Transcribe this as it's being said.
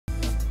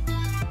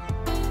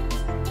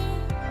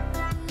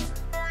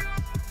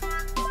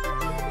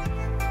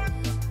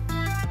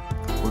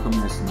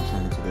Welcome guys to my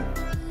channel today.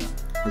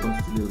 Welcome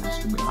to today's live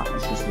stream. Happy to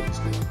share this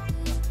today.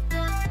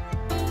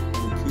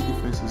 The key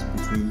differences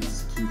between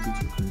security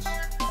tokens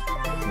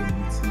and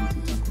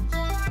utility tokens.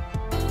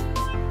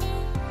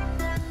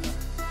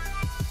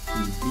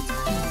 Is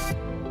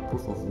Bitcoin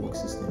proof of work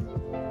system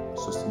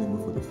sustainable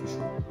for the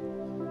future?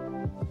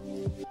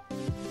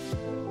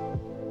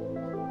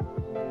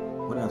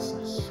 What are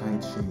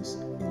sidechains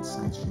and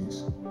sidechains?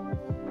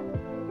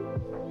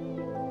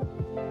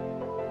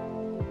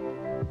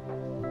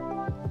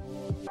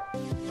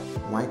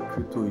 Why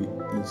crypto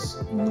is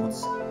not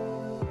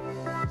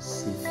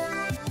safe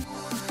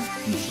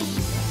in some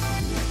ways.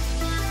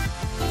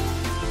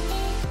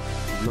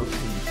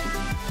 Blockchain is safe.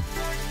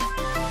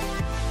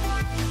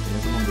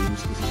 There's one of the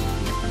use cases of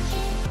blockchain so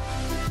far.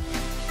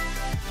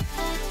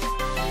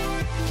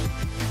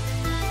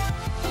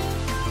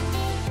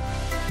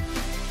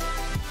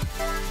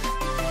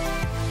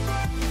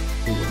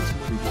 So what is the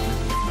difference between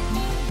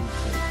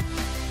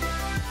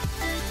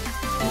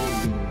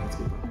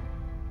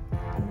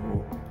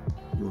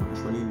you are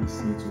actually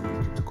listening to a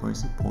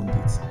cryptocurrency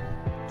pundit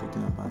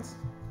talking about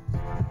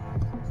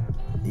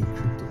a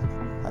crypto?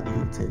 How do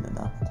you tell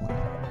that coin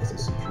is a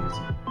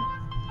security?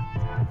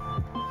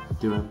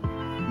 There are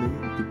many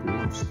people who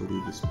have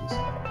studied this space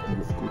and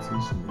have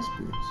gotten some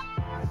experience.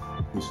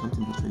 Is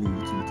something actually a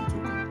utility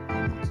token or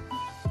not?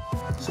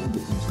 Some of the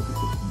things that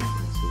people come up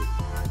and say,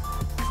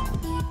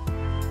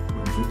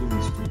 when building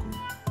this token,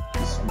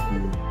 this will be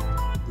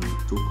the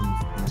token of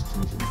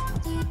exchange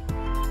platform.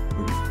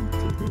 But if you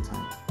take the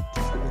time to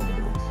study the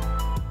life,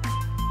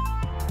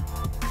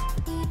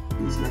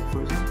 it's like, for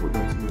example,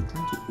 that you are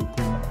trying to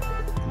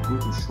go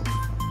to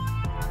Shopify.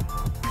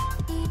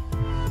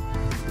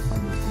 And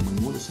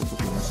you want to set up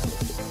your own store.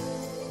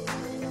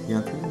 You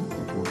are telling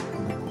people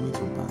and are coming to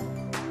buy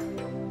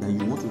that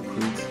you want to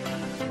create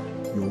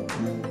your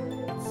own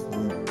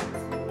form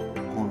of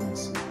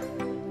currency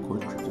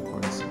called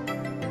cryptocurrency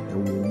that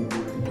will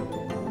enable people to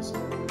buy and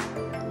sell.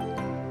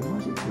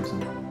 Imagine, for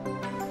example,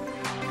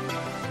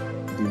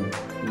 the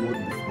world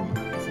before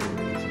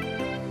revolution.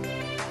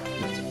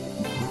 That if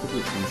you want to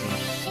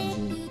transact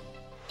using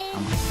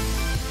Amazon,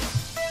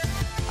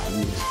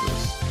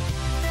 AliExpress,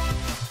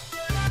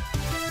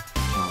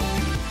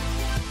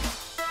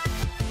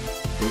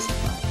 Best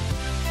Buy,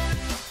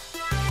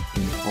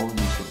 and all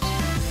these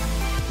sources,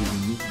 you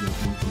will need your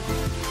own token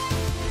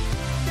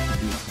to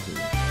do it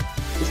together.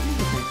 It's not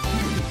the fact that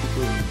many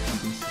people in the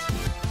trading system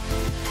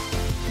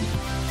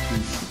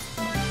can sit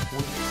down and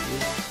want to say,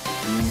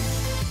 launch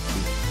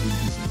a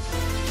business,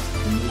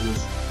 and not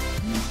just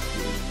use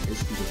the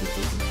excuse of the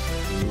token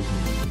to raise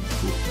money on the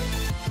token.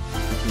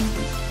 I can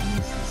just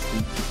use the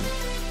same token.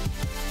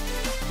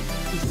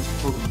 This is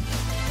program.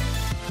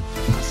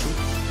 Asset,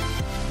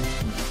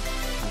 investment,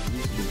 at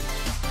least this.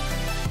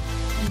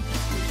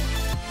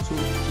 So, we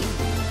are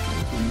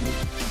trying to make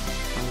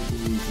find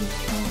reasons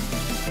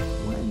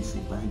why you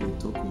should buy the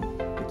token.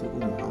 The token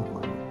will have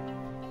value.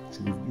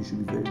 You should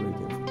be very, very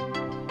careful.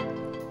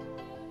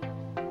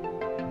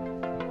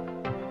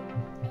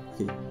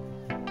 Okay.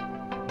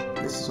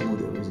 Let's see some of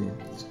the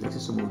reasons. Let's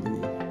see some of the.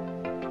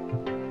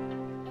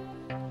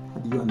 How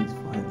do you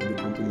identify the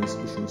companies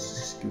issuing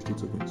security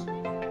tokens?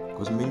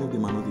 Because many of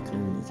them are not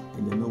declaring it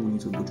and they're not willing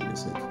to go through the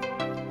SEC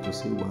to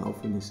say we're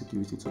offering a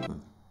security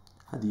token.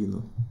 How do you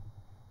know?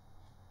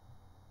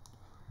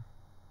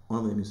 One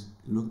of them is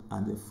look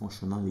at the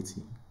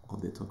functionality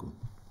of the token.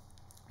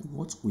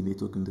 What will the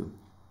token do?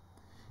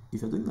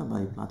 If you're doing that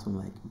by a platform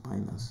like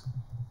Binance,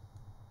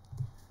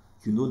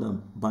 you know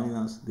that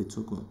Binance, the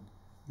token,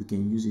 you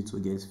can use it to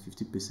get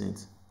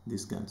 50%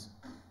 discount.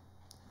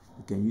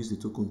 You can use the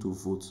token to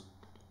vote.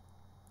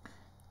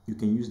 You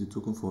can use the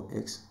token for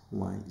X,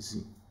 Y,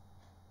 Z.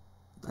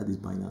 That is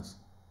Binance.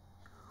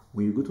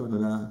 When you go to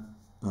another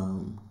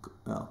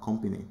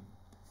company,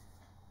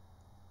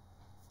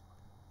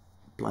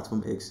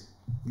 platform X,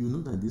 you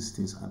know that these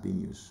things are being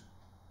used.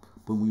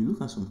 But when you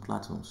look at some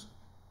platforms,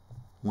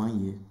 1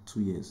 year,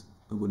 2 years,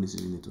 nobody's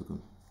using the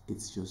token.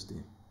 It's just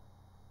there.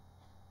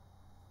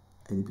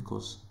 And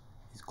because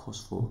it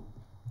calls for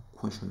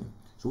questioning.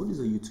 So what is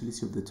the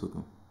utility of the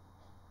token?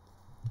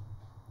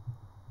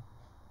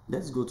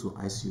 Let's go to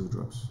ICO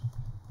drops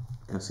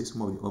and see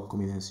some of the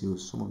upcoming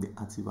ICOs, some of the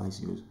active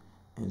ICOs,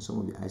 and some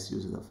of the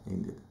ICOs that have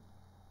ended.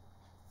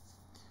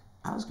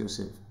 Ask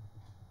yourself,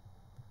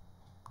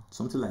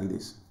 something like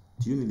this,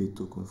 do you need a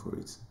token for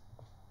it?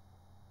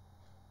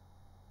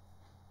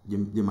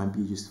 There might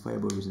be a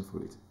justifiable reason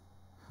for it.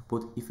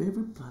 But if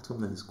every platform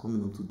that is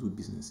coming up to do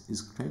business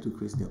is trying to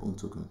create their own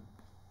token,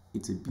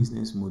 it's a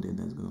business model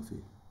that's going to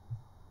fail.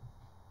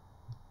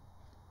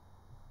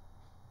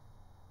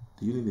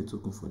 Do you need a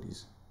token for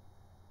this?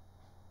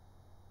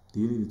 Do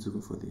you need a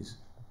token for this?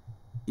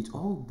 It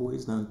all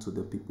boils down to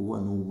the people who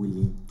are not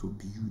willing to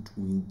build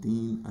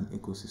within an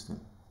ecosystem.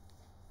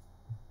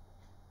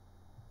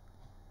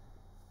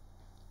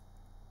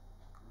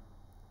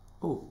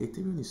 Oh,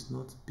 Ethereum is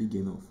not big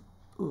enough.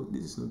 Oh,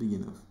 this is not big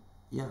enough.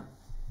 Yeah.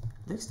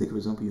 Let's take, for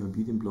example, you're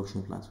building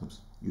blockchain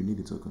platforms. You need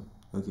a token.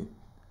 Okay.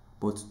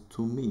 But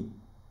to me,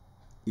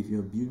 if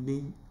you're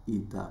building a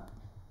dApp,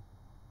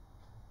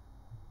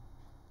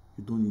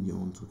 you don't need your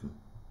own token.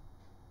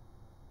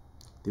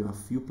 There are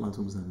few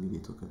platforms that need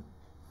a token,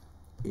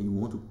 and you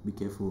want to be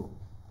careful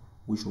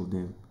which of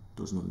them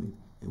does not need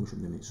and which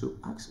of them need. So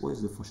ask, what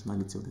is the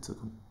functionality of the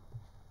token?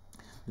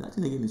 The other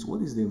thing again is,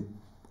 what is the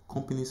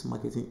company's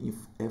marketing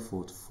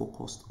effort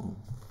focused on?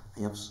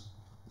 I have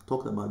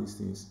talked about these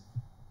things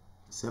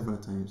several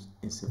times.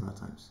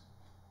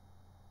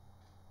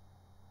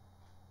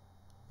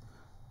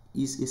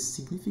 Is a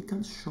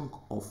significant chunk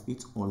of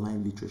its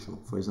online literature,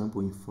 for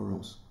example in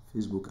forums,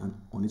 Facebook, and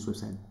on its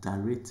website,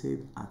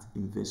 directed at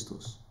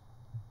investors?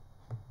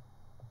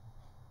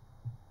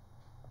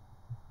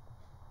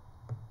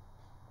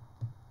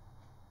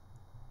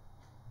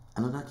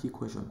 Another key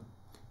question: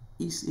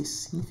 is a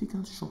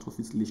significant chunk of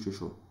its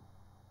literature,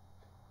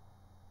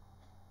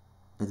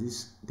 that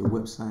is the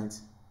website,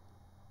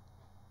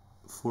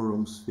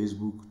 forums,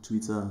 Facebook,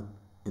 Twitter,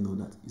 and all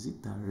that, is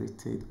it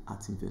directed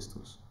at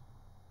investors?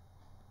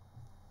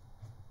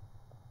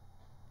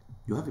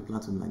 You have a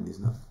platform like this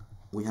now.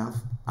 We have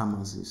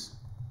Amasis.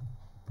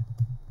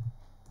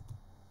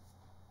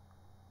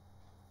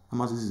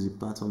 Amasis is a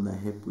platform that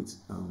help with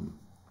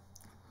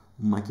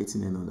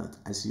marketing and all that,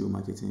 SEO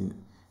marketing.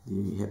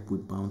 They help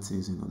with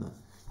bouncings and all that.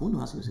 You want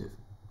to ask yourself,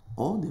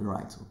 all the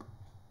write-up,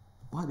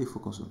 what are they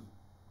focused on?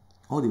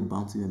 All the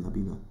bouncing and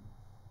being done.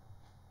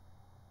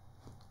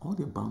 All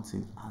the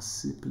bouncing are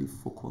simply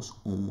focused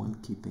on one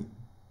key thing: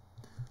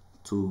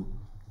 to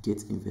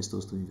get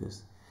investors to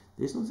invest.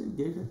 There's nothing,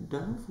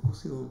 they're not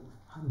focusing on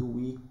how do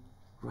we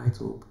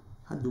write up,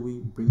 how do we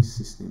bring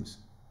systems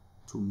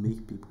to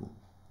make people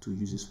to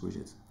use this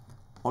project.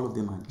 All of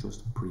them are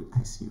just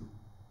pre-ICO.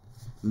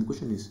 And the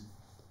question is,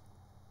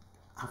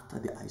 after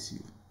the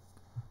ICO,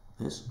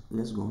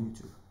 let's go on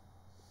YouTube.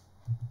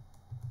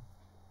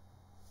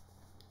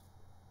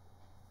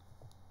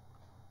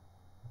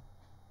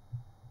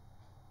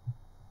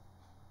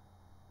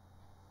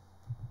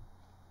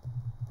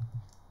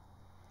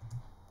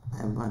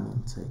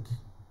 Tech.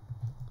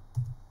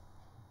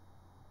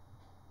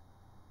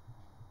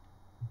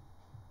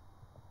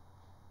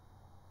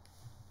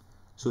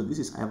 So this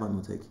is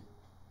Tech.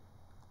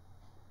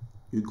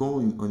 You go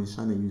on the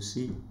channel, you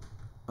see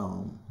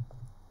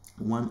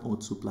one or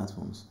two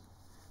platforms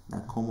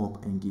that come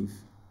up and give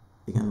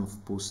a kind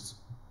of post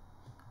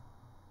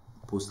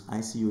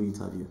ICO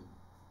interview.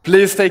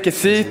 Please take a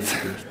seat.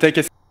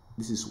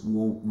 This is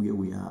where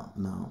we are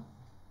now.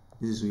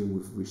 This is where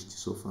we've reached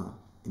so far,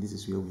 and this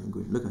is where we are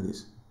going. Look at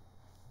this.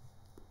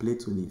 Play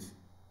to live.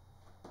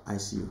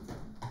 ICO.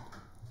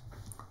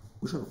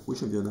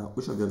 Which of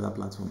the other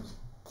platforms?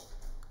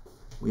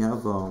 We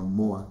have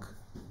Moac.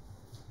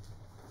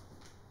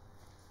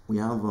 We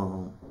have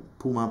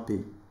Puma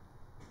Pay.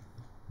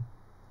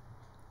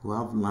 We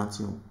have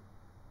Latium.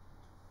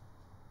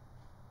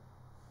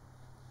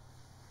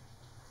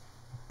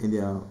 And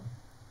there are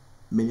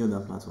many other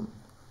platforms.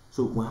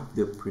 So we have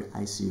the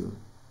pre-ICO,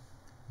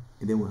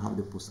 and then we have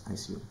the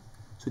post-ICO.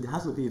 So there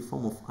has to be a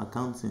form of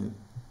accounting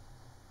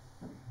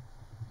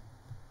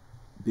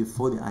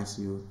before the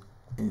ICO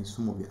and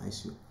some of the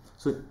ICO.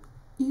 So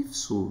if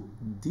so,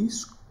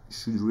 this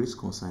should raise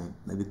concern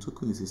that the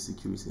token is a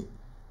security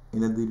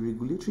and that the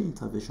regulatory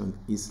intervention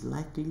is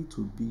likely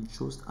to be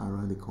just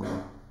around the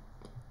corner.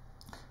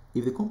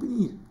 If the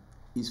company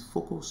is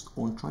focused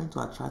on trying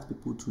to attract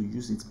people to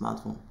use its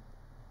platform,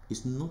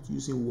 it's not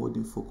using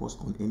wording focused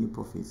on any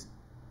profit,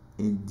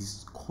 and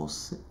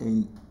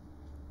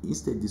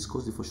instead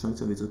discuss the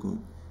functionality of the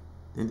token,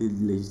 then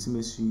the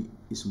legitimacy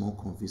is more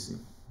convincing.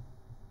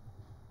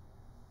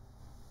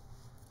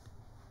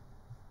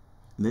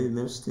 And then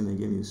the next thing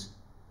again is,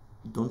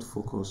 don't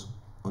focus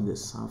on the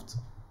SAFT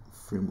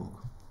framework.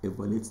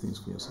 Evaluate things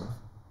for yourself.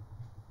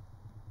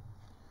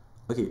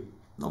 Okay,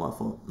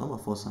 number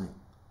four sign.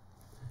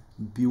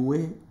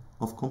 Beware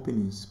of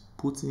companies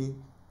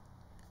putting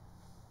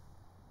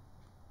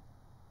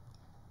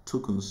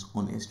tokens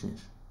on exchange.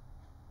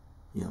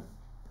 Yeah.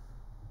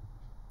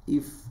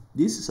 If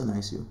this is an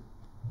ICO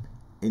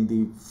and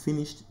they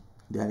finished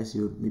the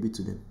ICO maybe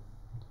today,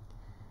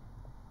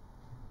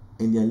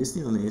 and they are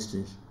listing on the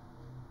exchange,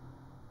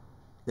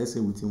 let's say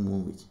within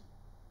 1 week,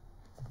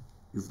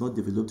 you've not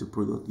developed a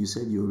product. You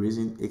said you're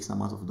raising X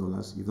amount of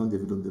dollars. You've not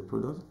developed the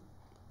product.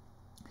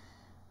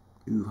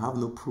 You have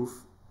no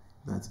proof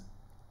that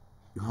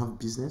you have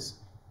business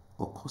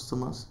or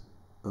customers,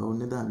 or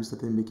neither have you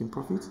started making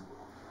profit,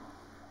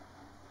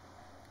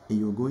 and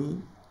you're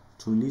going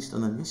to list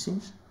on an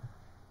exchange.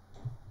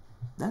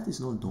 That is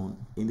not done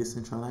in the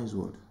centralized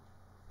world.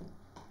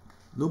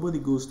 Nobody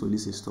goes to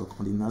list a stock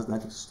on the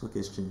Nasdaq stock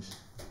exchange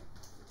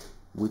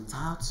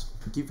without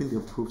giving the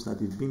proofs that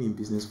they've been in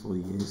business for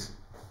years,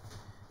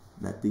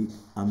 that they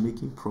are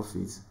making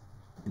profits,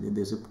 and then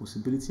there's a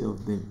possibility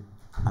of them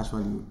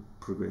actually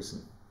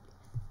progressing.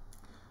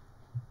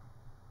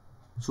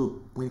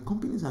 So when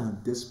companies are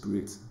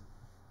desperate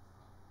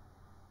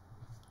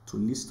to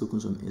list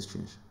tokens on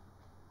exchange,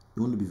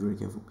 you want to be very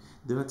careful.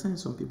 There are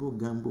times some people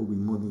gamble with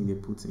money they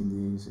put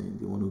in this and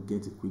they want to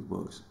get a quick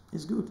bucks.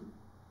 It's good.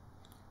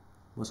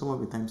 But some of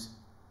the times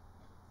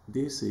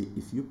they say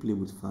if you play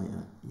with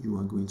fire, you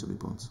are going to be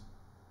burnt.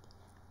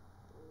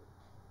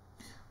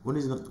 What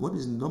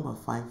is number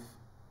 5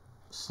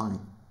 sign?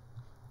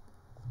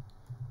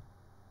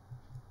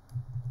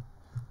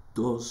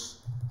 Does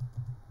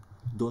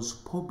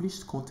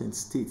published content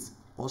state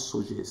or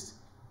suggest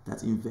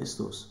that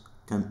investors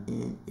can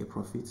earn a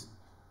profit?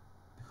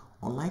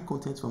 Online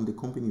content from the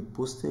company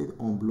posted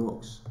on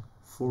blogs,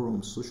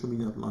 forums, social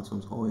media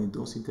platforms, or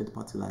endorsing third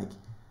party like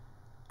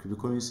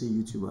cryptocurrency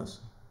YouTubers,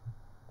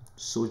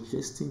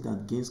 suggesting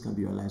that gains can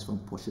be realized from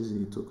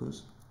purchasing the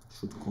tokens,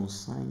 should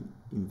concern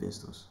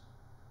investors.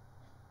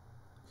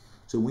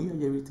 So when you're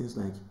hearing things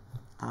like,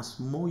 as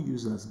more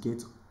users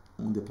get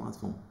on the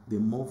platform, the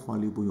more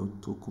valuable your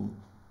token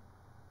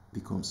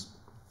becomes.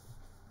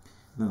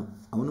 Now,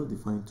 I want to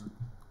define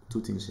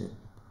two things here.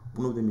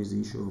 One of them is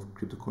the issue of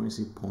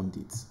cryptocurrency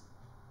pundits.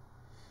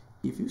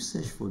 If you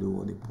search for the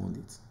word a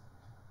pundit,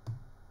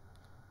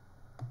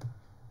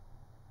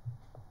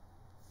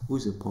 who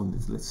is a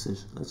pundit? Let's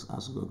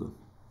ask Google.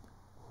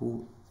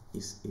 Who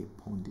is a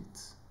pundit?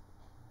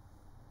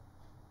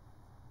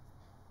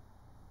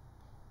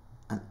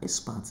 An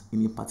expert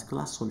in a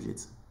particular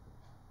subject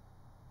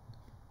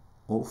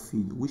or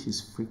field which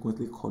is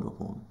frequently called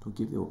upon to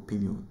give their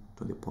opinion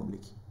to the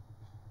public.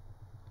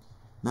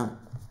 Now,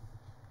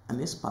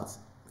 an expert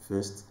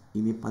first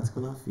in a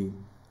particular field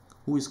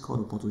who is called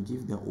upon to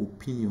give their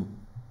opinion.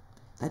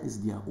 That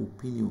is their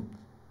opinion,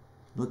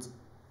 not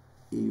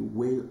a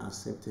well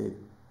accepted,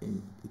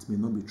 and it may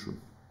not be true.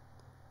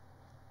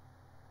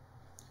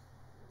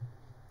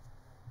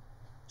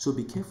 So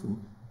be careful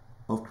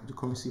of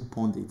cryptocurrency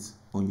pundits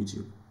on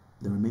YouTube.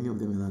 There are many of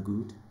them that are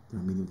good,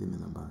 there are many of them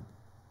that are bad.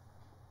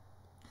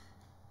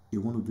 You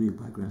want to do a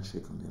background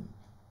check on them.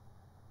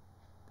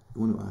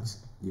 You want to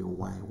ask your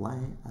why. Why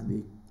are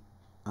they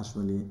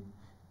actually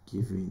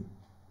giving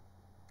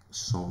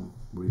some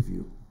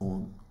review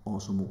on or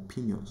some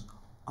opinions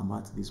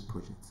about this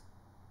project?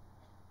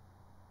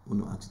 You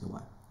want to ask the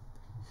why.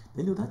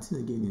 Then the other thing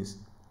again is,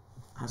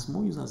 as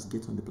more users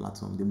get on the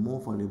platform, the more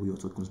valuable your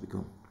tokens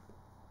become.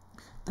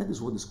 That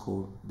is what is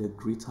called the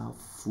greater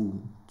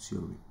fool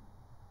theory.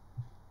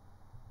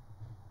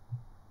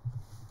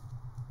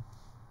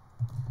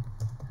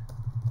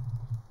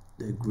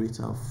 The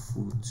greater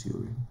fool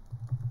theory.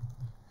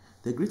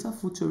 The greater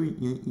fool theory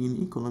in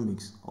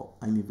economics or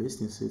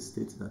investing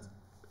states that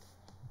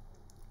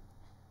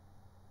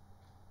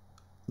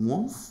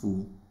one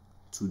fool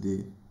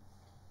today,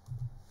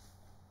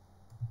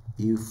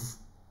 if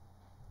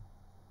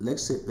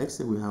let's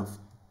say we have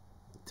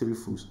 3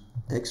 fools,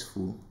 X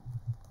fool,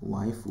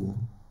 Y fool,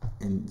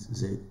 and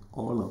Z,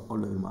 all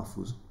of them are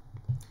fools.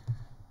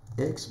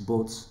 X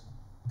bought,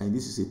 and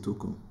this is a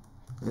token.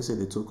 Let's say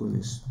the token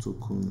is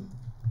token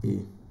A.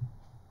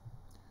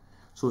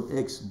 So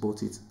X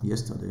bought it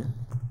yesterday.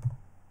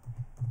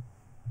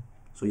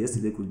 So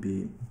yesterday could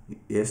be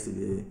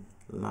yesterday,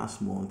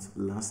 last month,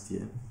 last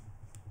year.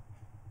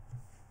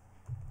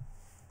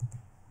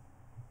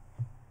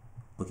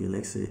 Okay,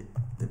 let's say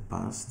the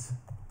past.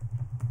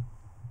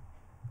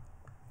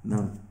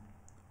 Now,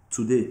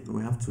 today,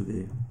 we have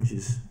today, which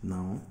is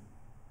now,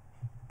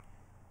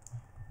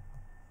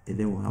 and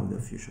then we'll have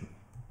the future.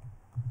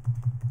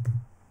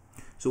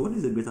 So what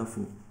is the greater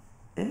fool?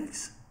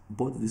 X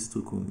bought this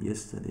token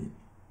yesterday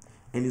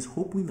and is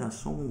hoping that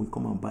someone will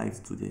come and buy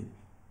it today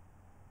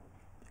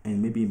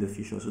and maybe in the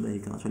future, so that he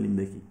can actually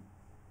make it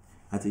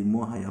at a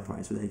more higher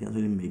price, so that he can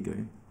actually make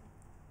it.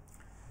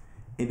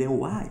 And then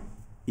why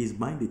is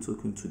buying the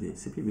token today?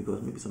 Simply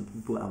because maybe some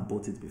people have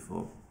bought it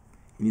before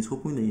and he's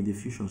hoping that in the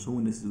future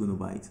someone else is going to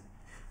buy it.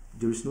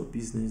 There is no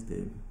business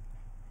there.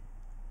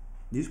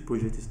 This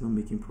project is not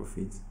making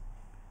profit.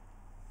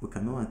 We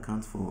cannot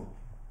account for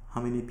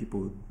how many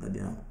people that they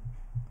are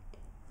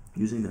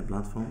using the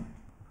platform.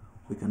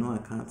 We cannot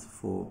account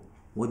for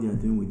what they are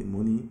doing with the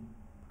money.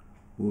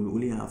 We will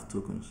only have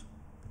tokens,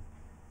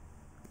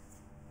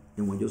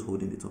 and we're just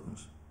holding the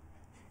tokens.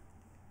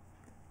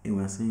 And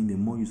we are saying the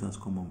more users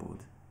come on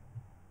board,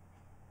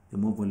 the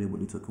more valuable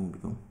the token will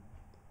become.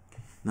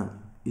 Now,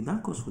 it now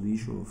calls for the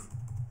issue of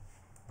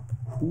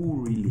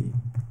who really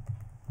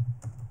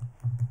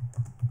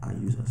are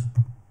users.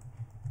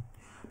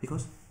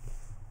 Because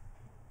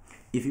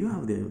if you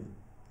have the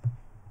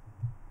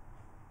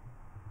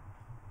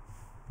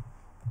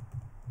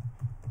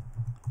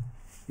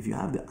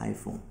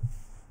iPhone,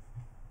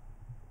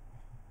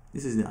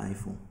 this is the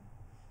iPhone.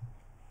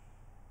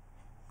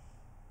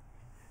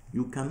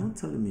 You cannot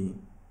tell me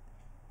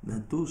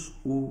that those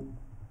who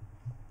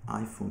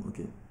iPhone,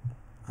 okay,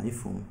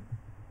 iPhone,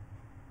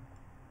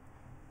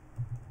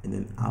 and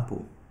then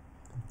Apple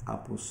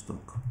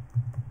stock.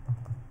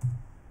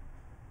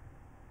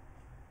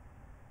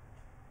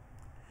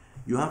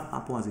 You have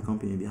Apple as a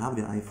company, they have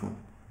the iPhone,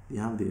 they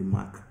have the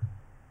Mac,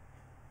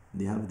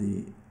 they have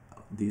the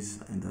this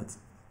and that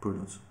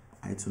products,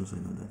 iTunes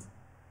and all that.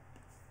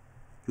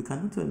 You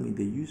cannot tell me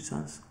the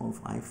users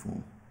of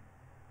iPhone,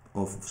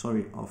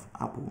 of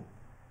Apple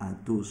are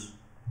those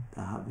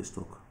that have the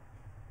stock,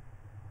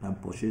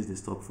 that purchase the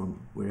stock from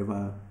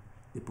wherever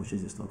they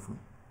purchase the stock from.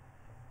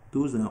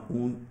 Those that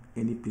own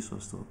any piece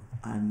of stock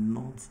are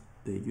not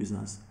the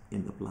users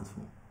in the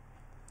platform.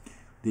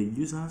 The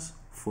users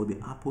for the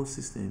Apple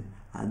system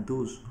are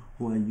those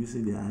who are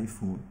using their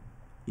iPhone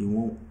in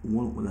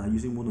one are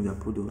using one of their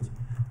products.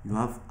 You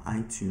have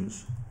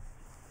iTunes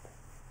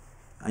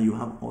and you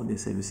have all the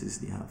services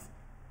they have.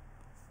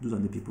 Those are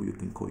the people you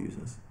can call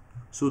users.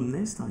 So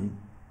next time,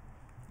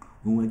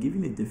 when we're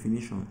giving a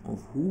definition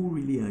of who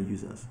really are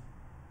users,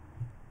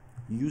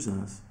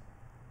 users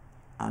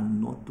are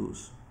not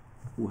those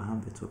who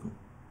have the token.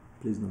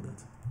 Please note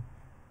that.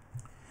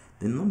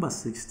 The number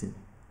 16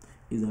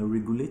 is that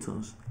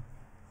regulators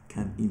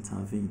can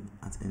intervene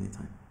at any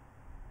time.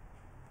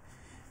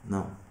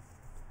 Now,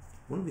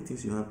 one of the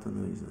things you have to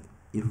know is that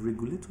if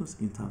regulators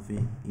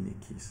intervene in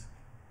a case,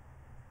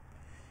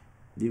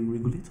 the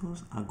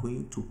regulators are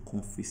going to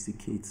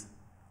confiscate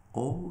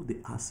all the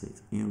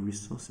assets and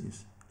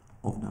resources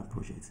of that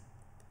project.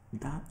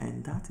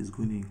 That is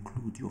going to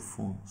include your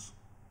funds.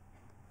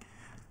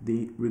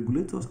 The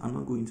regulators are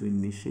not going to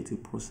initiate a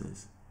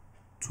process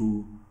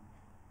to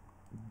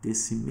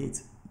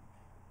decimate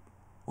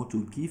or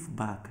to give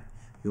back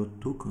your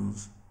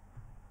tokens,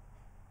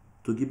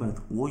 to give back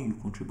what you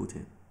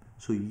contributed.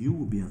 So you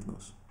will be at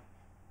loss.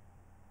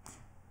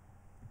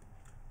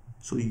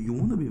 So you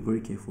want to be very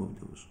careful of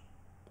those.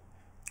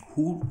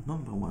 Who,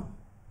 number one,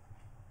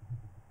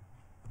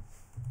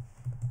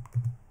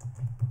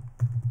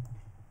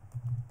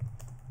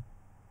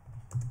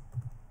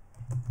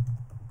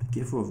 be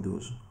careful of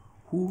those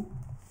who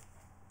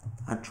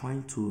are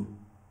trying to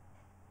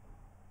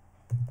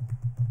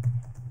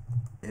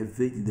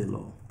evade the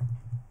law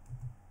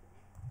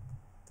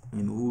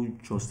and who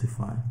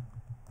justify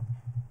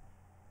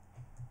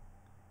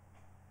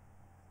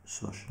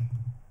such.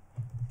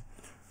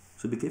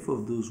 So be careful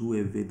of those who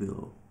evade the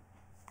law.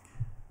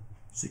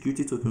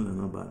 Security tokens are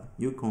not bad.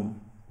 You come,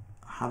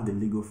 have the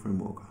legal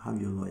framework, have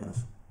your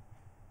lawyers,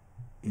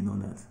 you know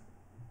that.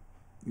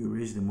 You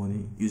raise the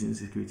money using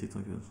security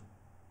tokens.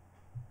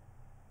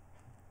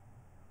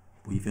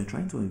 But if you're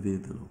trying to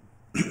evade the law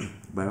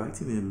by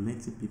writing a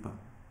lengthy paper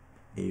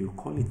and you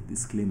call it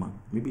disclaimer,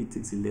 maybe it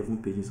takes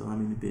 11 pages or how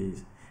many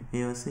pages,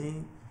 and you're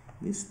saying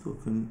this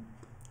token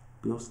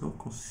does not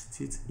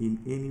constitute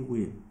in any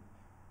way.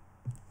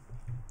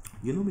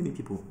 You know many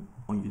people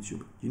on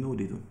YouTube, you know what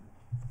they do?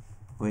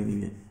 Or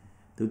anywhere,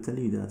 they'll tell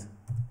you that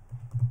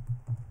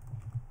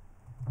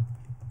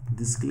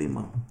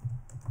disclaimer,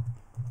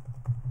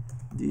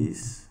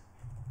 this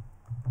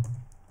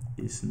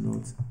is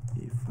not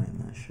a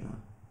financial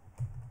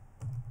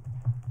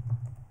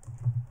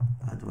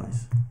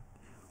advice.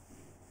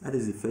 That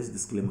is the first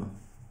disclaimer.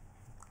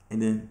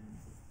 And then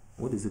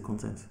what is the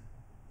content?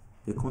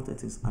 The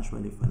content is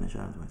actually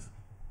financial advice.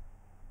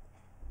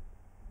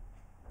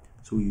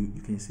 So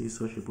you can see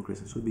such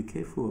hypocrisy. So be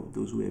careful of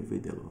those who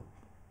evade the law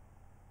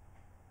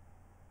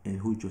and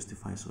who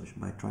justify such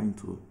by trying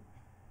to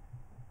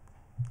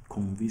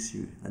convince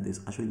you that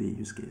there's actually a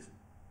use case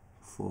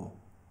for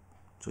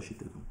such a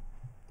token.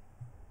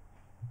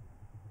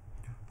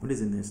 What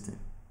is the next thing?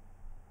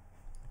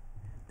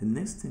 The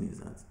next thing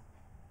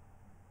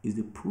is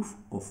the proof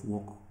of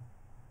work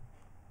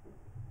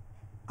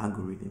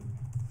algorithm.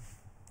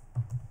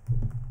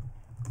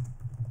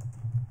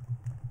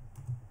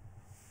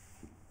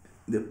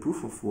 The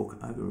proof of work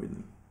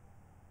algorithm,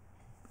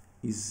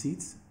 is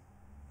it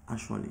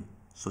actually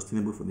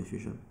sustainable for the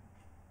future?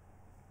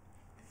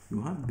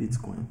 You have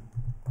Bitcoin,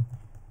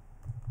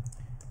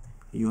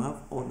 you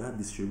have other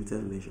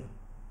distributed ledger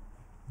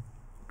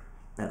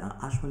that are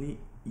actually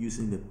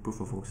using the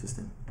proof of work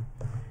system.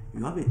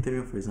 You have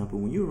Ethereum, for example.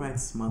 When you write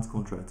smart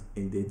contract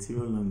in the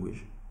Ethereum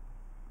language,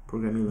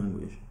 programming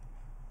language,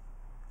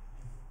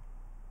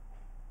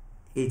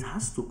 it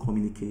has to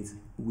communicate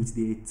with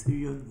the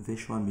Ethereum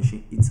virtual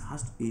machine.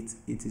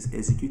 It is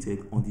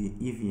executed on the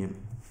EVM.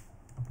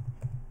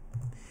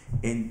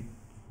 And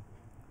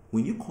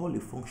when you call a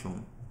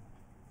function,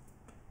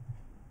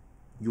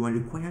 you are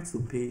required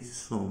to pay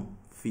some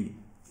fee,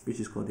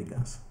 which is called the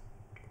gas,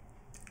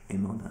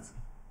 and all that.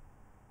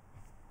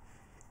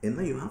 And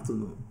now you have to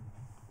know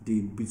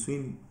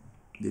between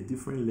the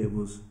different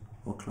levels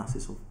or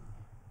classes of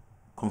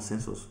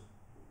consensus.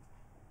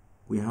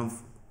 We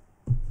have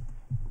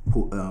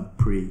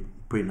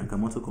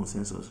pre-Nakamoto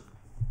consensus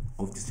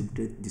of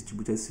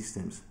distributed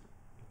systems.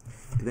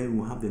 And then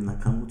we have the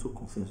Nakamoto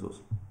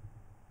consensus.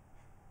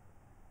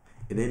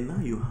 And then now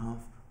you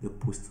have the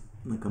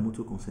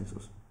post-Nakamoto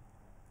consensus.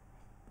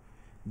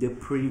 The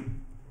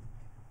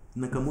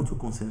pre-Nakamoto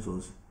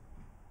consensus,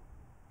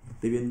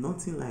 there were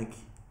nothing like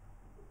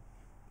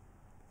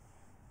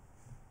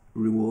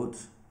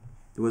rewards.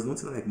 There was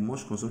nothing like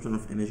much consumption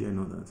of energy and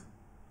all that.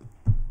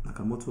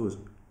 Nakamoto was,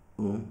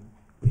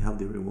 we have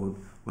the reward,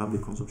 we have the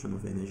consumption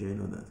of energy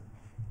and all that.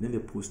 Then the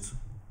post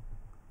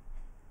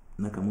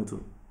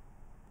Nakamoto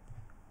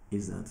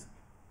is that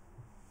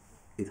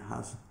it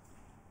has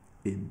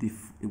it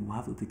will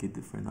have to take a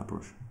different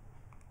approach.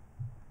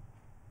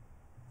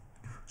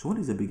 So what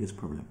is the biggest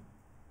problem?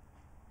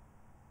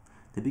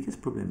 The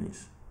biggest problem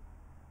is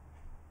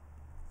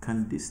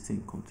Can this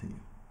thing continue?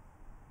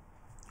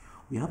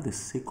 We have the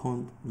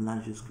second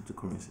largest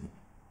cryptocurrency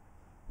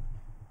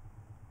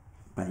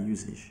by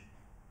usage,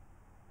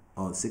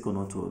 or second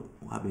or third.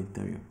 We have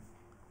Ethereum,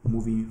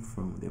 moving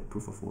from the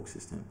proof of work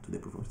system to the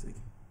proof of stake.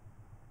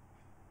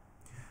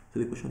 So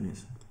the question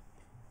is,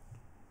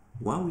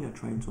 while we are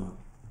trying to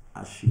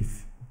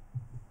achieve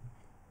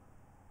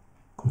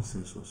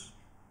consensus,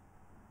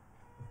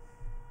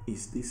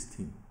 is this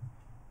thing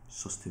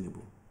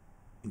sustainable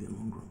in the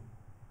long run?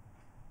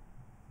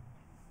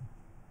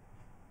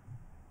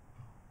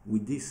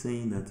 With this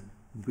saying that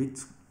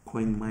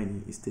Bitcoin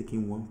mining is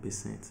taking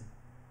 1%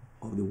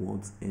 of the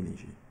world's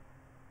energy.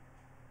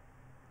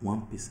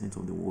 1%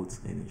 of the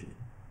world's energy.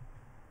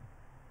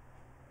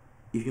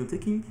 If you're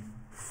taking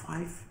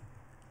 5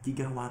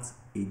 gigawatts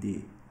a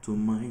day to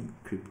mine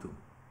crypto,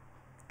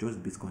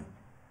 just Bitcoin,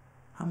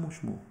 how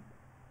much more?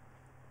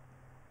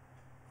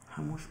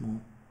 How much more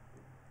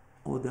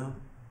other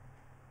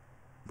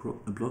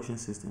blockchain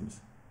systems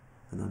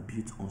that are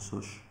built on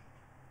such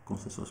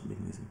consensus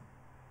mechanism?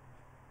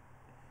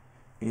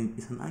 And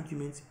it's an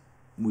argument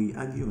we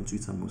argue on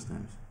Twitter most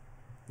times.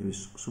 There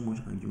is so much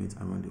argument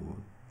around the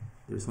world.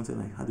 There is something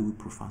like, how do we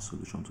provide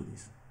solution to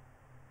this?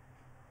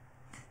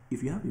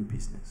 If you have a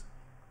business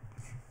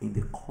and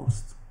the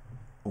cost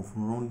of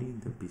running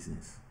the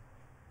business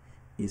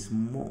is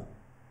more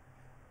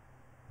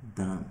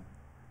than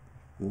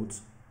what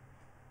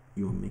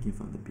you are making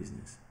from the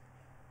business,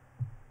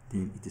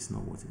 then it is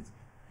not worth it.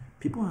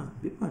 People are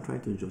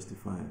trying to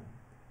justify.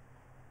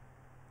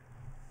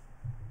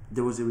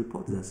 There was a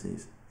report that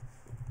says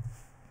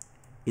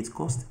it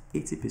cost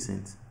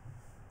 80%.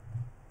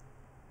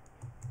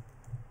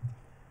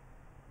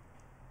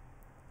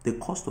 The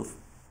cost of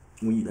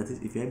that is,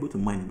 if you're able to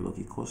mine a block,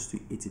 it costs you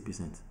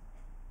 80%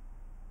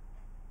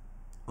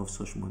 of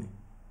such money.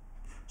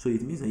 So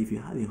it means that if you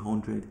had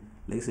 100,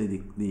 let's say the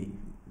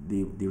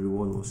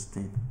reward was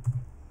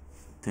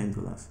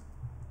 $10,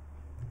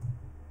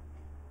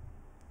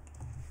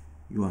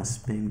 you are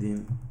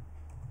spending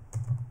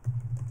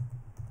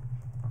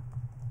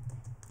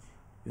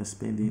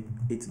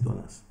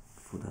 $8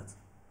 for that.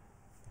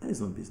 That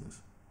is not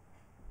business.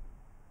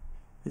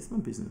 It's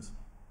not business.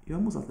 You're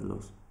almost at a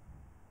loss.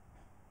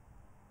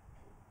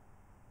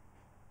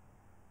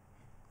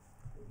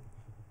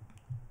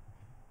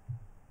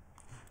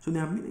 So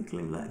there are many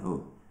claims like,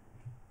 oh,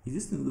 is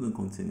this thing going to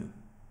continue?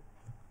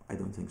 I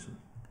don't think so.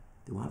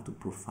 They will have to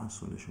provide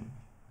solution,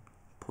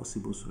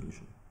 possible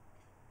solution,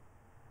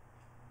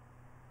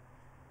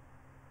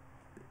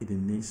 in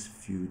the next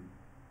few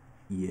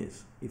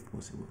years, if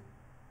possible,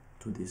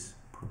 to this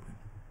problem.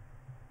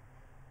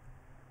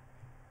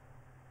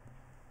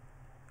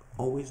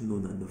 Always know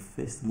that the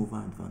first mover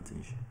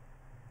advantage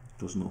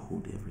does not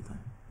hold every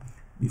time.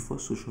 Before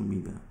social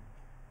media,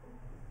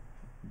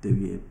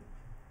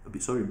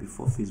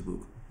 before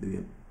Facebook,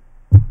 there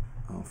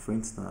were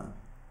Friendster,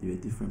 there were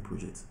different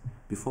projects.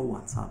 Before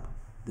WhatsApp,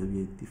 there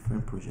were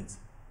different projects.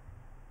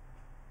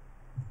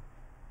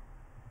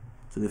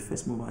 So the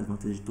first mover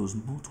advantage does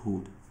not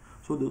hold.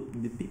 So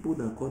the people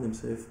that call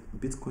themselves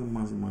Bitcoin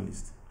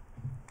maximalists,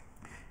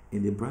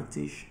 and they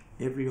practice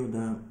every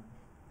other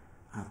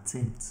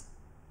attempt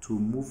to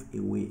move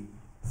away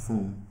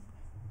from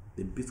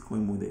the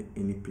Bitcoin model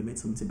and implement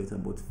something better,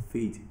 but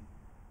fade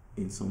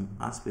in some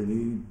aspect,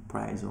 maybe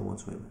price or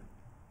whatsoever.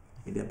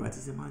 And they're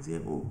practicing and say,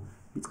 oh,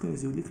 Bitcoin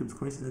is the only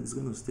cryptocurrency that is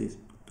going to stay.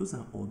 Those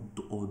are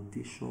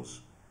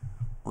audacious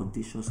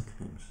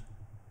claims.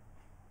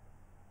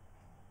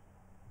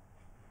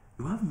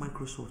 You have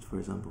Microsoft, for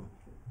example.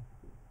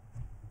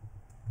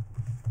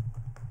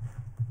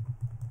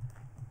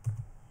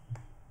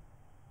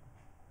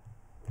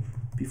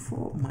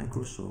 Before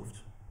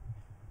Microsoft,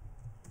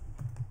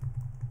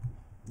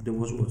 there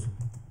was what?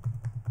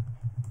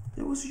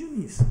 There was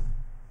Unis.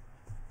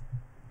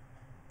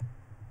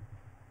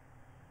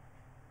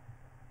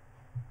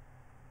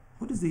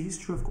 What is the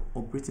history of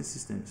operating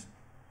systems?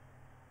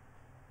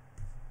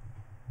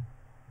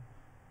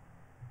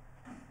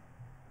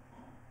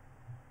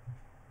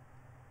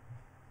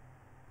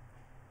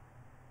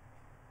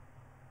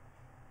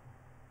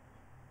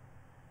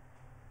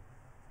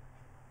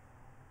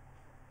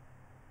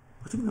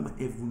 We're talking about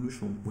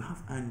evolution. We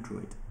have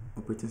Android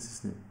operating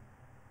system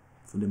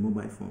for the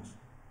mobile phones.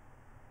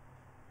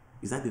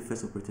 Is that the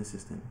first operating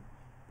system?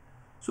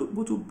 So,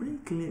 but to bring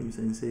claims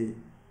and say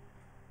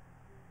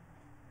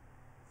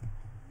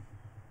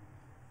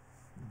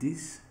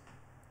this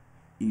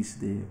is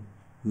the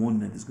one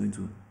that is going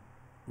to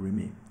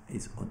remain,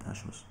 it's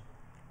audacious.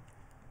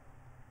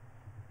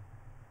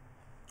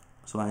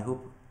 So I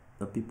hope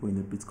the people in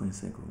the Bitcoin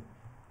circle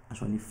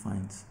actually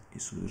find a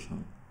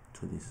solution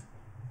to this.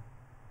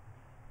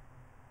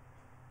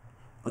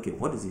 Okay,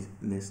 what is the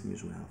next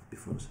news we have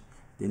before us?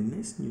 The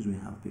next news we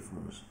have before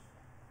us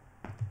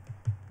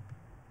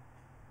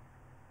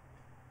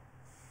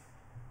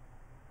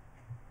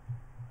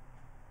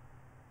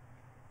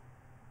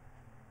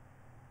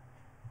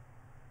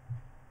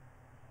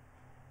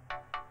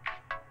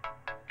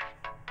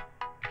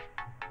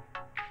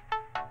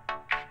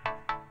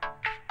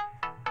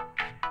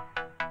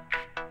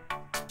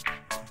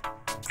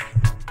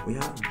We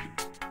have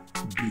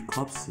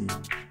bankruptcy.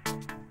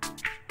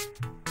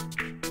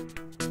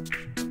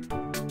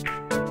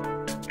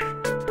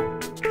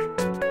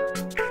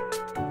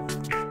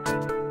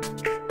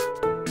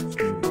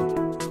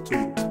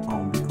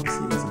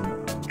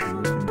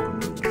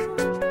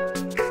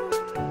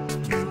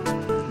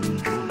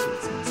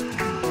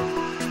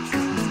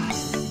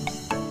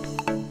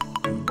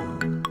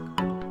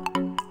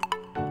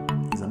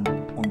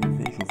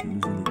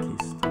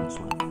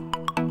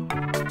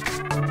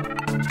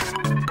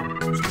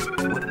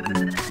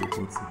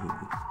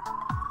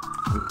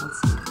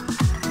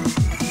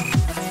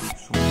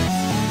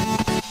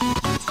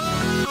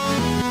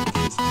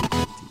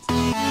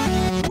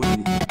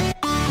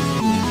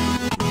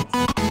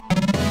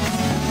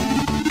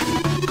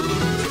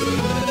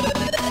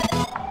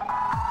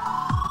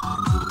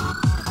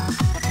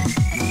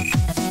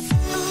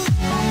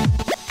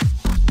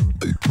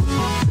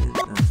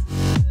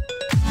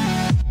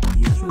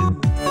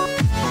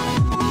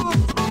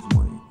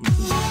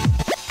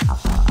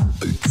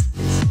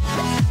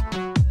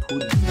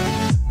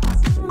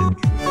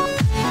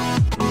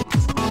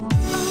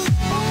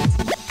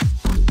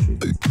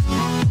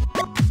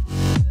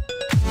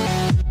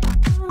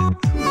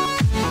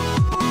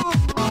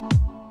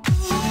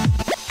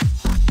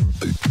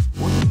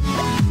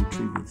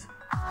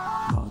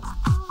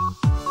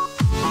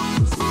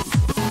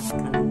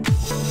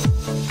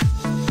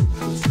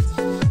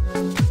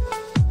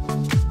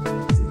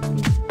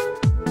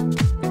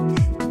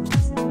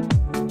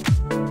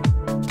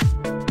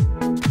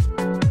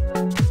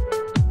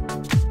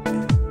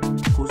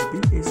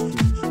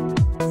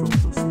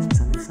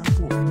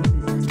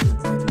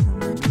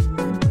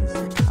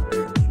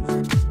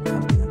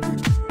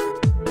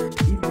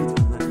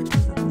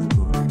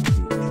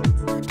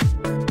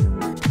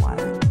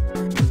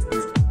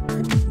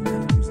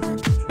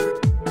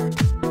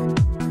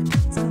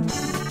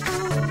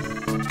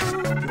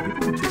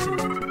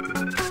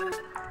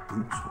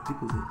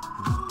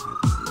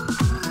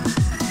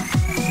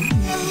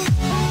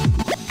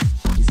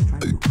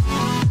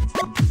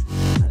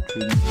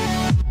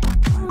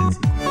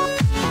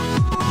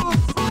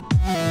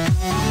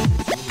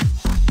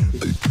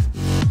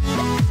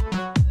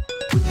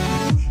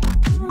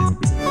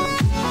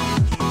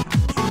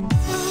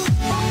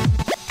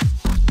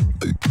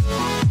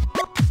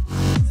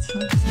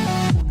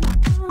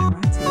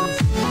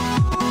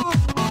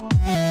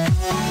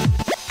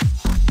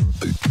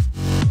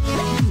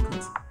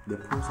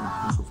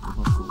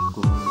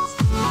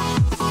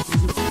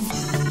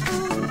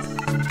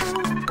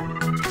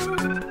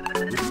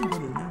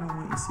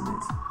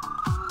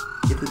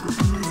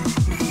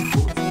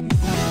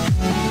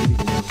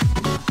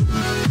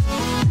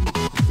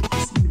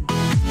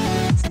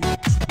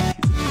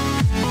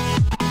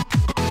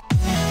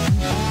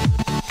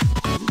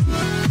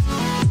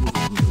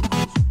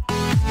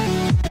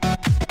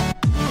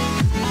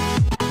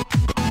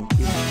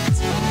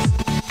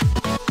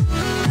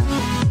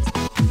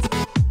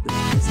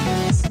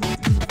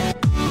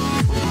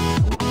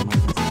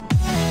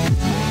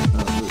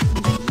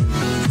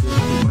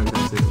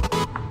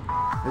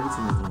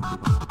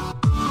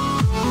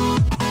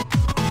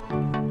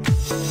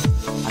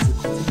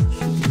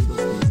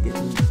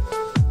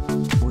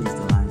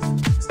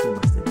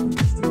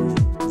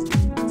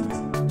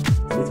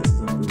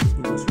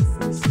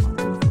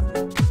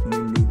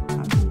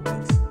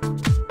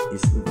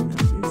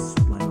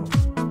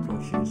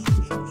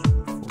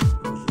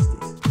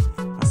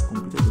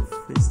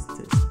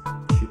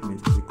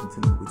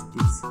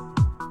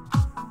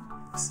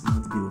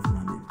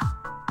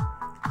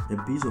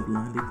 Bills of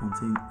lading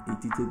contain a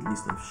detailed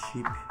list of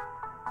ship's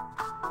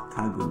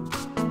cargo,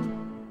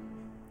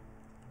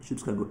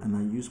 and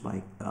are used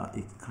by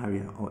a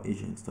carrier or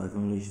agent to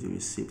acknowledge the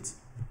receipt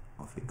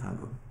of a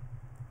cargo.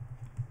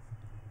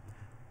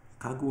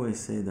 Cargo has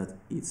said that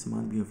its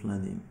smart bill of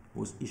lading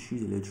was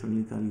issued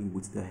electronically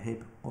with the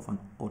help of an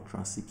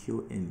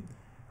ultra-secure and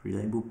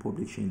reliable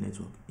public chain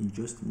network in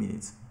just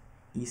minutes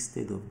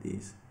instead of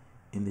days,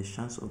 and the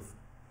chance of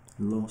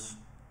loss,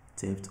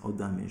 theft, or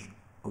damage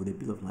of the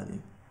bill of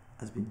lading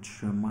has been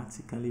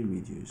dramatically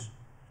reduced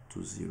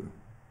to zero.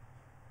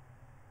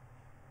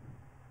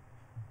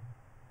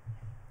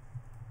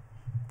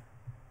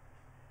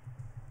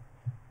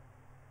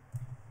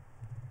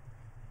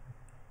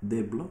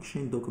 The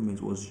blockchain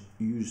document was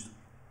used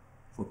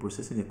for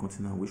processing a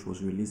container which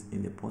was released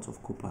in the port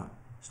of Koper,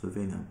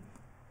 Slovenia,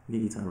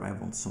 where it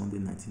arrived on Sunday,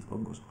 19th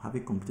August,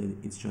 having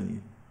completed its journey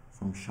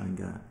from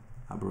Shanghai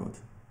abroad.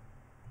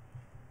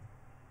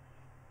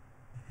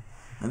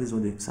 And this is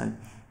what they said.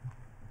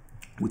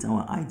 With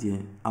our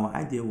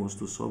idea was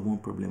to solve one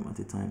problem at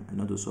a time and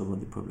not to solve all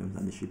the problems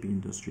that the shipping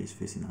industry is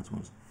facing at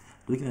once.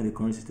 Looking at the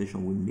current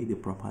situation, we made the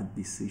proper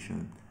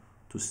decision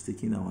to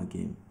stick in our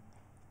game.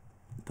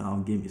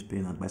 Our game is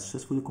paying out by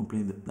successfully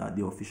completing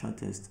the official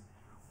test,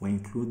 while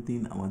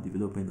including our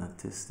development and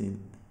testing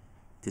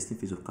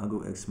phase of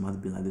Cargo X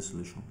Smart Bill Lading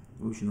solution,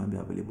 which should now be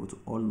available to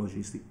all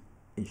logistics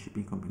and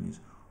shipping companies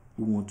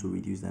who want to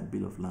reduce their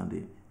bill of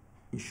lading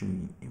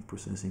issuing in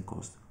processing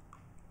cost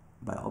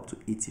by up to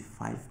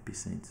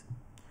 85%,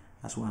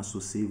 as well as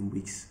to save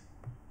weeks.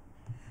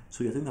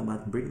 So you're thinking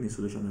about bringing a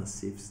solution that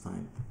saves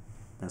time,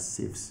 that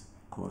saves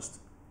cost,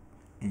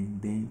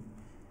 and then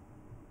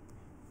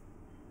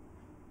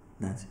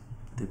that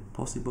the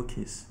possible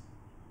case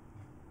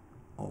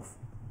of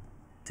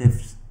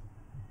theft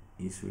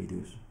is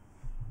reduced.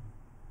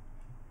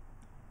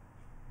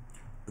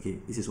 Okay,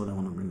 this is what I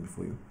want to bring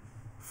before you.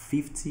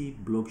 50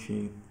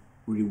 blockchain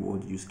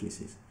reward use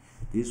cases.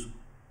 This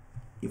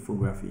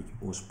infographic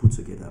was put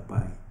together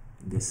by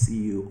the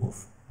CEO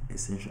of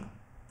Essential.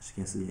 As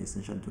you can see,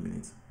 Essential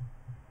dominates.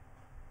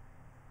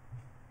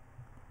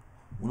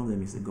 One of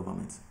them is the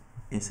government.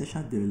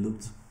 Essential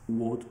developed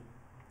world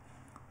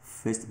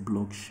first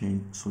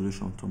blockchain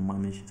solution to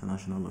manage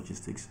international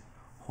logistics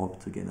hub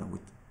together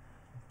with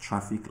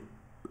traffic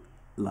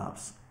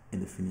labs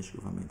and the Finnish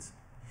government.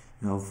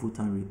 You have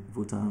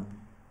voter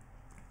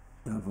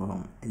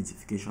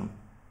identification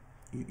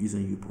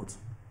using U-port.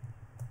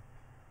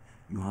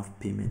 You have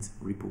payment,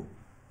 repo,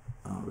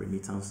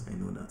 remittance,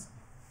 and all that.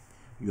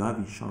 You have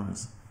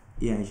insurance.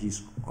 AIG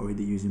is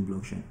already using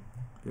blockchain.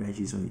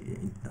 AIG is on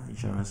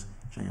insurance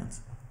giant.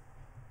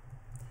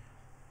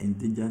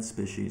 Endangered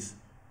species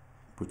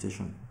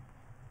protection,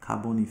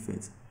 carbon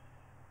effect.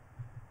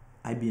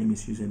 IBM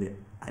is using the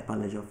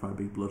Hyperledger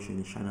Fabric blockchain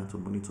in China to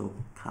monitor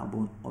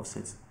carbon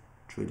offset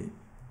trading.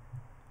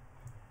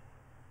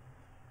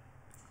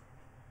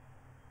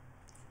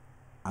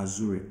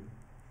 Azure.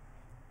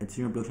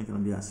 Ethereum blockchain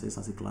can be accessed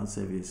as a cloud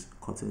service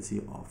courtesy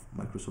of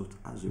Microsoft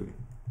Azure.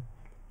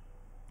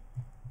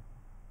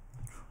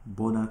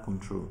 Border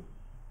control,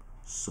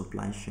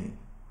 supply chain,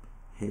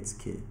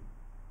 healthcare,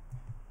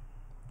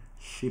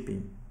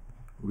 shipping,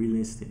 real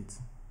estate,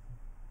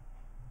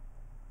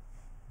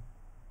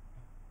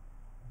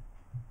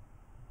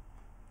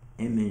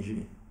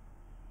 energy,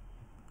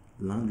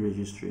 land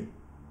registry,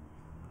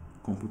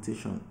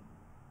 computation,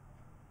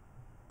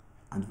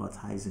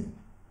 advertising,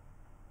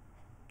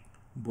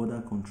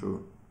 border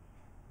control,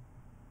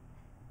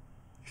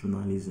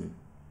 journalism,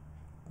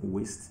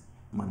 waste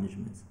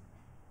management,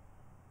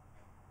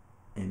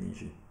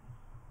 energy.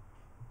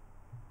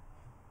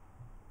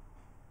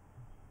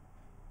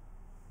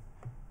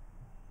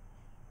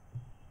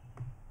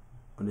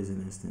 What is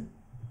the next thing?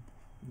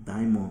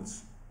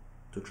 Diamonds,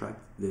 to track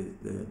the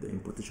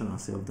importation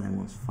and sale of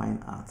diamonds.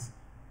 Fine art,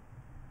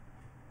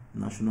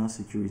 national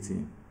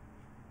security.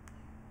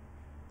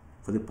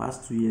 For the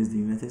past 2 years, the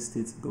United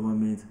States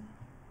government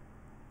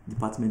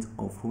Department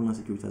of Homeland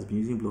Security has been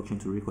using blockchain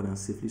to record and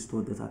safely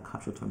store data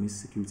captured from its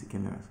security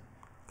cameras.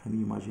 Can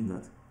you imagine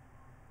that?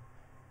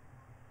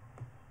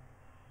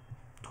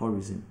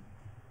 Tourism,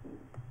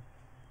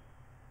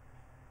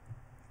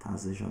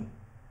 taxation,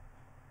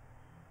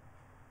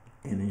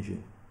 energy,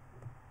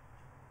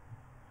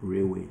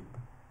 railway,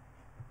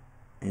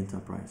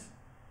 enterprise,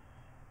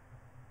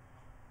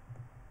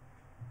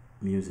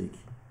 music,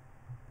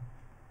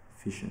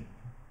 fishing.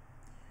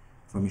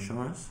 From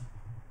insurance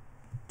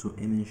to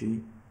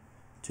energy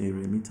to a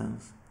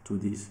remittance to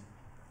this,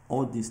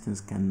 all these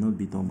things cannot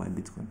be done by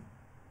Bitcoin.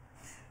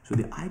 So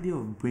the idea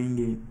of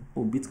bringing,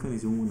 oh, Bitcoin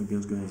is the only one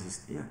that's going to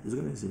exist. Yeah, it's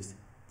going to exist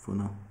for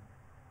now.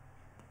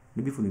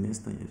 Maybe for the next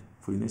 10 years,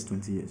 for the next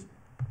 20 years.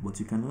 But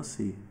you cannot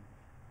say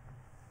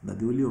that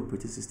the only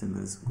operating system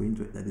that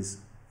is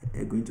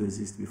going to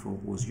exist before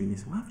was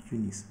Unix. We have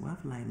Unix, we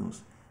have Linux,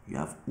 you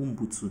have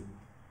Ubuntu,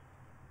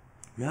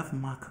 you have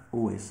Mac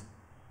OS,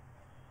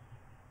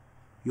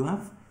 you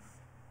have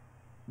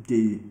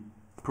the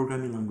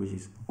programming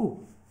languages. Oh,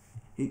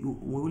 we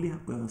only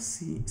have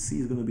C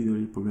is going to be the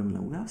only programming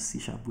language. We have C#.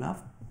 We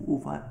have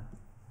over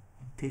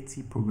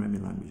 30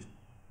 programming languages.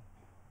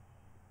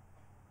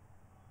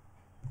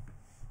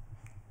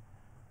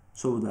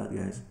 So with that,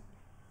 guys,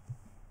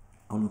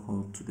 I want to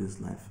call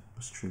today's live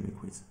stream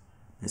quits.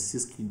 There's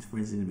 6 key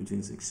differences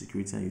between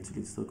security and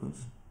utility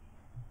tokens,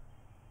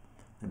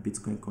 the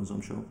Bitcoin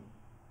consumption.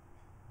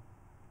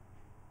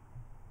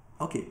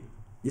 Okay,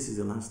 this is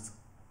the last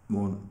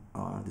one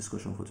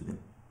discussion for today.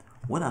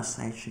 What are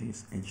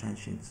sidechains and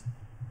childchains?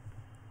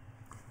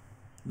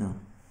 Now,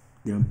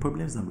 there are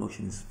problems that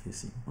blockchain is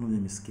facing. One of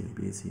them is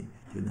scalability.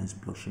 The other is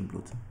blockchain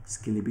bloat.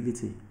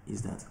 Scalability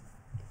is that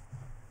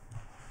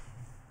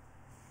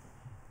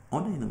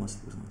under normal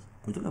circumstances,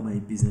 when we talk about a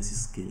business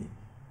is scaling,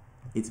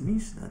 it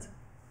means that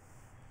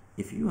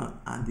if you are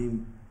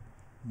adding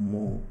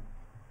more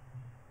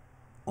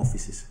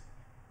offices,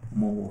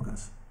 more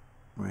workers,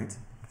 right?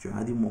 If you're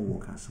adding more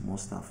workers, more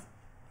staff,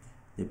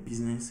 the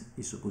business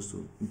is supposed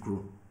to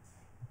grow.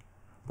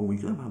 But when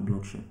you talk about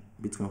blockchain,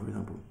 Bitcoin for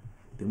example,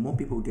 the more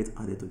people get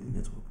added to the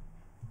network,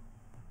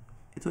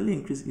 it's only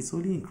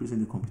increasing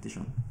the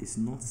competition. It's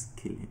not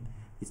scaling.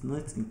 It's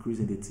not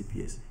increasing the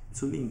TPS.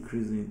 It's only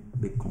increasing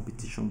the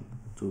competition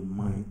to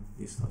mine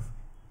this stuff.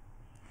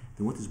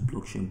 Then what is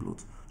blockchain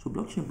bloat? So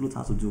blockchain bloat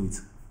has to do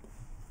with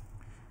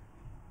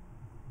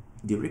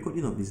the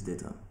recording of this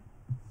data.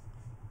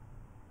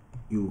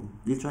 You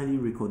literally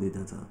record the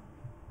data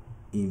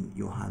in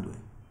your hardware.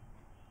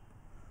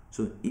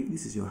 So if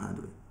this is your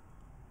hardware,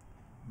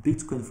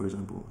 Bitcoin, for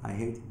example, I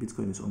heard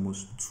Bitcoin is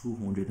almost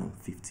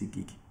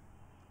 250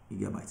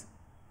 gigabytes.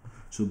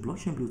 So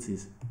blockchain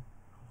Bluetooth,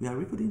 we are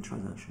recording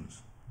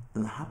transactions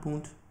that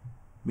happened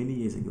many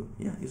years ago.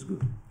 Yeah, it's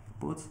good,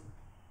 but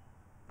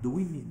do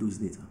we need those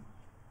data?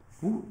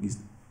 Who is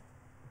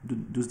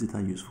those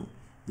data useful?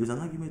 There's an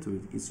argument to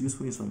it. It's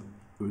useful in some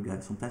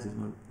regard. Sometimes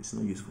it's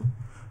not useful.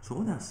 So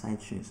what are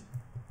sidechains?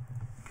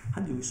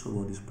 How do we solve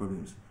all these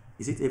problems?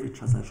 Is it every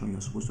transaction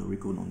you're supposed to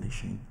record on the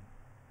chain?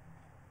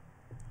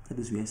 That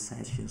is where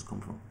sidechains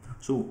come from.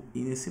 So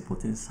in a simple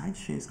thing,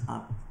 sidechains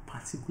are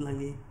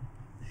particularly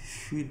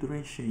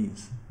children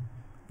chains,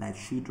 like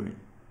children.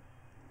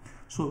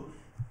 So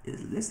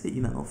let's say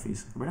in an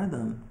office, rather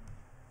than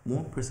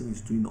one person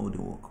is doing all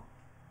the work,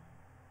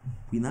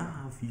 we now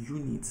have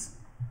units.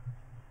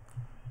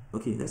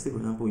 Okay, let's say for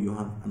example you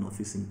have an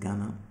office in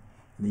Ghana and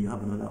then you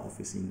have another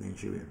office in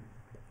Nigeria,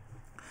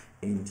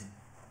 and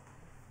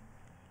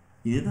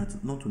in order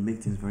not to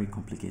make things very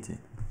complicated,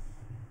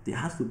 there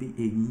has to be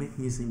a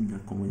mechanism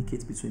that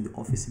communicates between the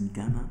office in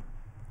Ghana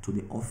to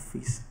the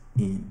office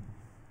in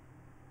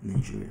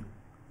Nigeria.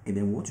 And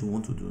then what you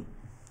want to do,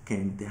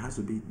 there has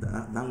to be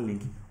that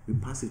link, we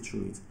pass it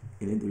through it,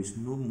 and then there is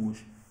no much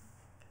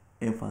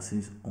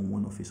emphasis on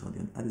one office or the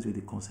other. That is where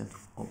the concept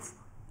of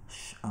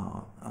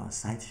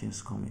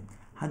sidechains come in.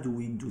 How do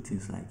we do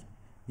things like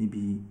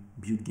maybe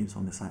build games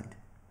on the side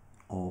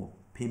or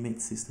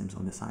payment systems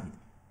on the side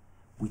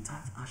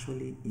without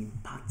actually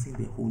impacting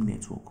the whole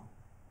network?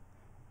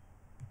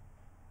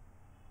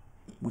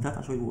 Without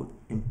actually what?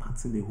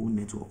 Impacting the whole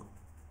network.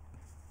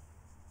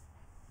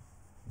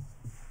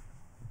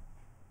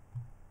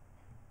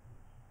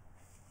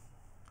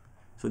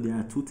 So there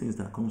are two things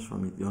that comes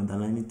from it. The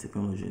underlying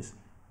technologies.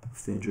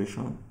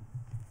 Federation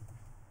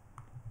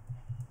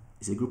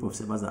is a group of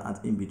servers that add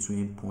in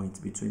between points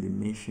between the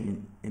main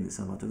chain and the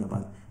server. Talking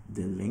about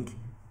the link.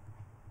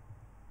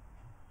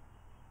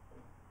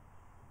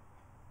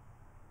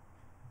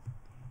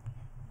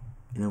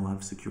 And then we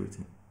have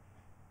security.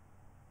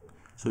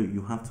 So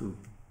you have to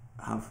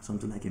have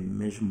something like a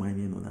mesh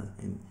mining and all that,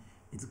 and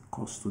it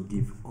costs to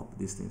give up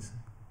these things.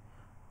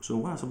 So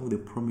what are some of the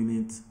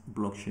prominent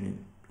blockchain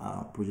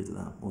projects that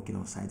are working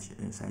on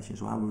sidechains?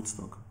 So we have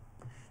Rootstock,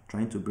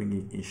 trying to bring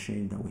in a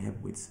chain that will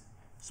help with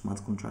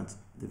smart contract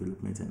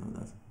development and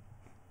all that.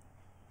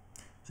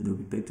 So they'll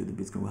be pegged to the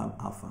Bitcoin. We have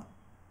Alpha,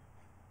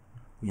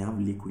 we have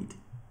Liquid,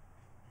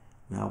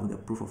 we have the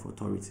proof of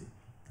authority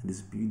that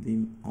is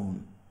building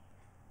on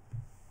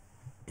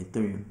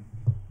Ethereum.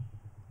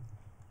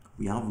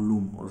 We have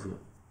Loom also.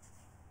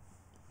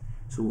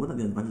 So what are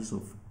the advantages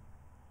of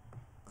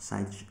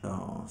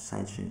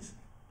sidechains?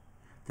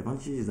 The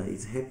advantage is that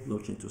it helps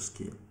blockchain to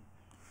scale,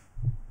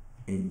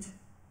 and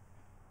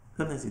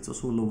sometimes it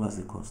also lowers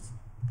the cost.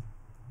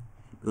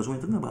 Because when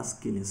you're talking about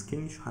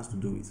scaling has to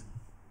do with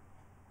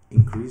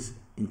increase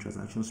in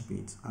transaction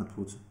speed,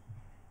 output,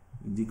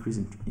 decrease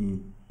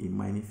in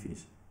mining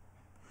fees.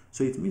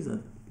 So it means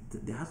that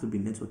there has to be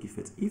network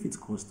effect. If it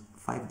costs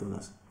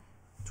 $5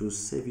 to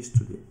service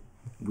today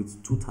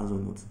with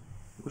 2,000 nodes,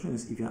 the question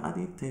is, if you're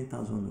adding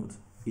 10,000 nodes,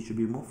 it should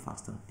be more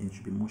faster and it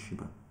should be more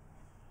cheaper.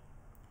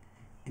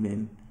 And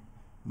then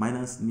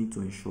miners need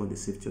to ensure the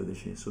safety of the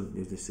chain, so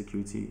there's the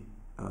security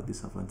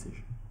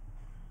disadvantage.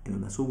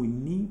 And so we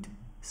need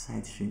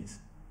side chains,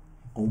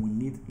 or we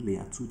need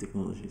layer 2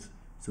 technologies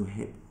to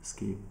help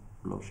scale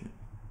blockchain.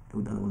 And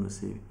with that, I want to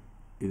say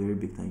a very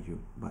big thank you.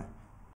 Bye.